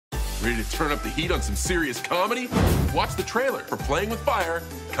Ready to turn up the heat on some serious comedy? Watch the trailer for Playing with Fire,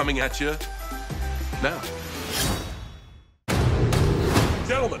 coming at you now.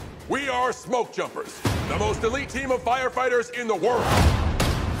 Gentlemen, we are Smoke Jumpers, the most elite team of firefighters in the world.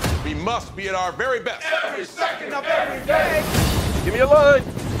 We must be at our very best. Every second of every day. Give me a line. We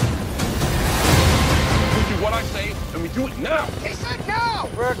do what I say, and we do it now. He said no.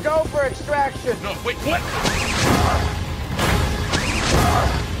 We're a go for extraction. No, wait, what?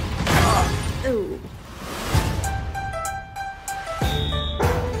 Ooh.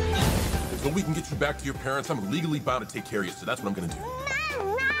 So we can get you back to your parents. I'm legally bound to take care of you, so that's what I'm gonna do.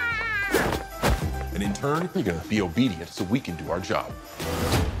 And in turn, you're gonna be obedient so we can do our job.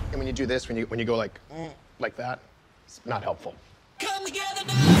 And when you do this, when you go like that, it's not helpful. Come together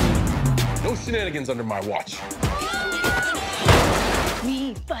now. No shenanigans under my watch.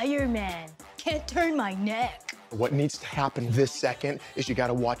 Me, fireman. Can't turn my neck. What needs to happen this second is you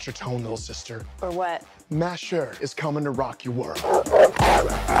gotta watch your tone, little sister. Or what? Masher is coming to rock your world.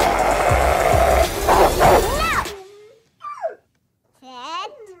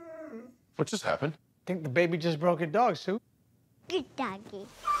 What just happened? I think the baby just broke a dog, Sue. Good doggy.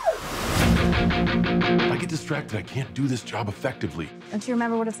 If I get distracted, I can't do this job effectively. Don't you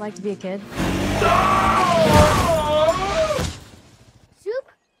remember what it's like to be a kid?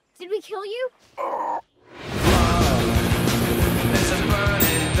 Soup? Did we kill you?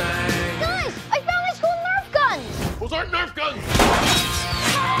 Guys, I found my school Nerf guns! Those aren't Nerf guns!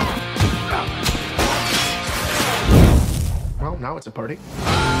 Well, now it's a party.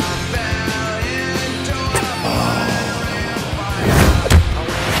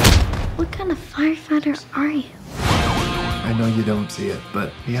 What kind of firefighter are you? I know you don't see it,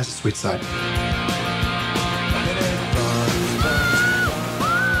 but he has a sweet side.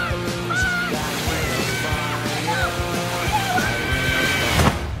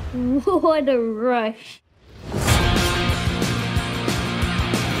 What a rush.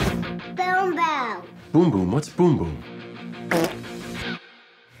 Boom, boom. Boom boom, what's boom boom?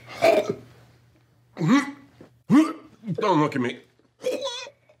 Don't look at me.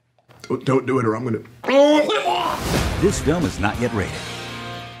 Don't do it or I'm gonna... This film is not yet rated.